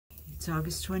It's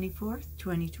August 24th,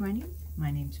 2020.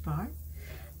 My name's Barb.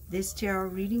 This tarot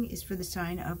reading is for the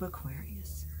sign of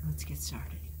Aquarius. Let's get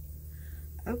started.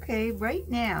 Okay, right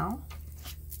now,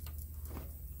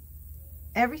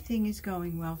 everything is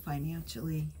going well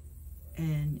financially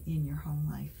and in your home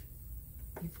life.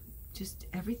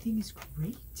 Everything is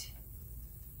great.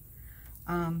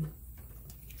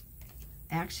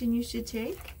 Action you should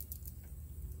take.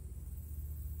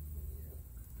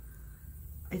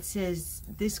 It says,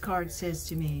 this card says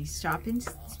to me, stop and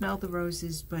smell the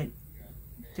roses, but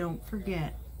don't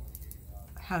forget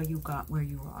how you got where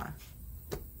you are.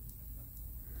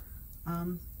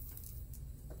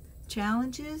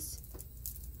 Challenges.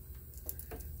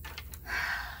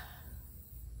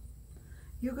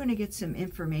 You're going to get some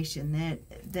information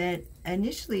that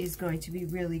initially is going to be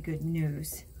really good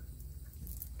news.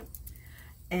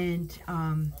 And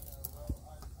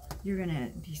you're going to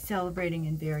be celebrating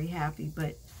and very happy,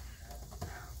 but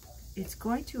it's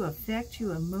going to affect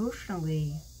you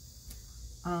emotionally.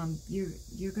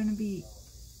 You're going to be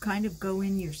kind of go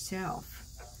in yourself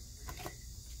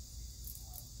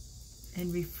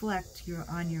and reflect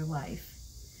on your life.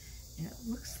 And it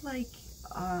looks like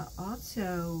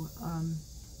also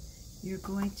you're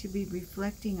going to be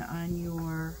reflecting on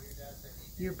your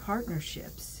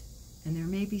partnerships, and there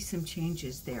may be some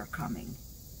changes there coming.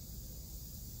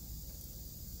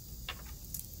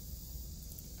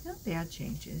 Not bad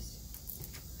changes.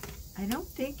 I don't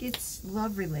think it's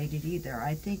love related either.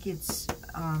 I think it's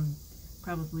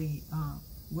probably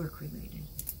work related.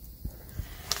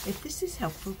 If this is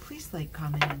helpful, please like,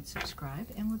 comment, and subscribe,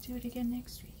 and we'll do it again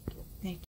next week. Thank you.